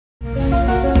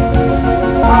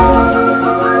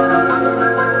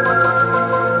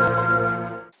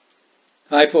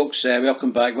Hi folks,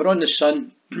 welcome back. We're on the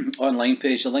Sun online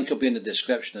page. The link will be in the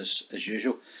description as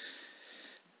usual.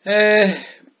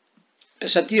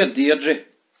 It's a Dear Deirdre.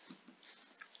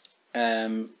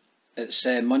 It's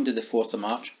Monday the 4th of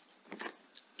March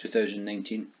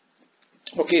 2019.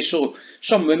 Okay, so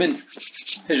some woman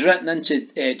has written into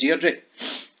Deirdre,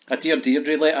 a Dear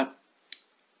Deirdre letter.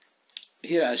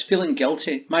 Here it is. Feeling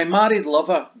guilty. My married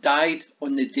lover died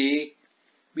on the day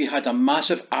we had a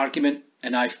massive argument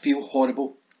and I feel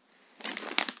horrible.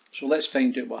 So let's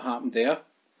find out what happened there.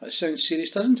 That sounds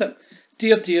serious, doesn't it?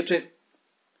 Dear Deirdre,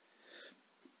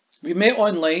 we met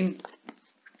online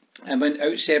and went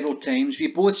out several times. We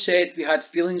both said we had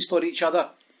feelings for each other.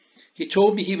 He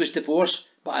told me he was divorced,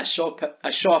 but I saw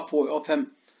a photo of him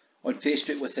on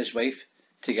Facebook with his wife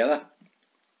together.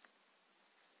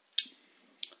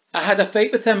 I had a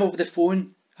fight with him over the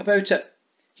phone about it.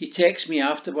 He texted me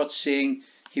afterwards saying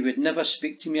he would never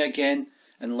speak to me again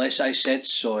unless I said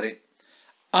sorry.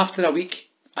 After a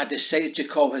week, I decided to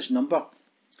call his number.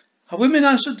 A woman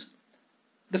answered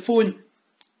the phone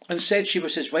and said she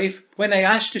was his wife. When I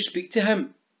asked to speak to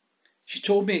him, she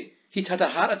told me he'd had a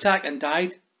heart attack and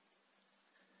died.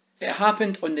 It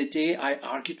happened on the day I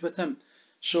argued with him.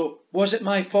 So, was it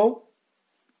my fault?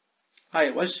 Aye,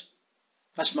 it was.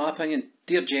 That's my opinion.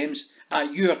 Dear James,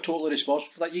 you are totally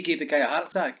responsible for that. You gave the guy a heart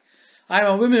attack. I'm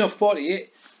a woman of 48.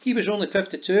 He was only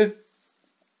 52.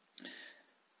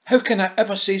 How can I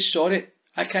ever say sorry?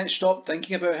 I can't stop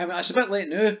thinking about him. It's a bit late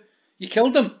now. You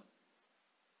killed him.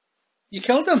 You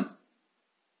killed him.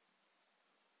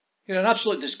 You're an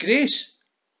absolute disgrace.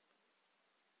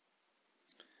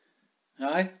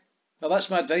 Aye. Well, that's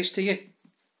my advice to you.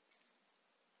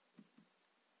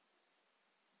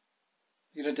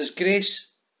 You're a disgrace.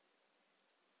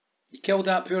 You killed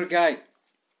that poor guy.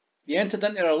 You entered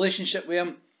into a relationship with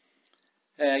him.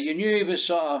 You knew he was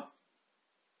sort of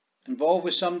involved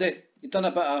with somebody. You'd done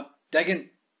a bit of digging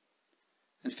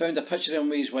and found a picture of him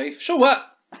with his wife. So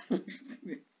what?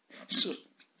 So,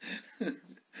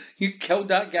 you killed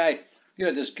that guy. You're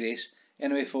a disgrace.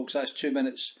 Anyway, folks, that's 2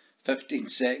 minutes 15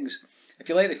 seconds. If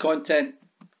you like the content,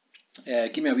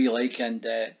 give me a wee like and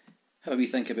have a wee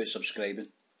think about subscribing.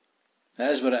 It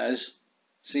is what it is.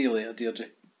 See you later, Deirdre.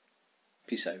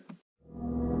 Peace out.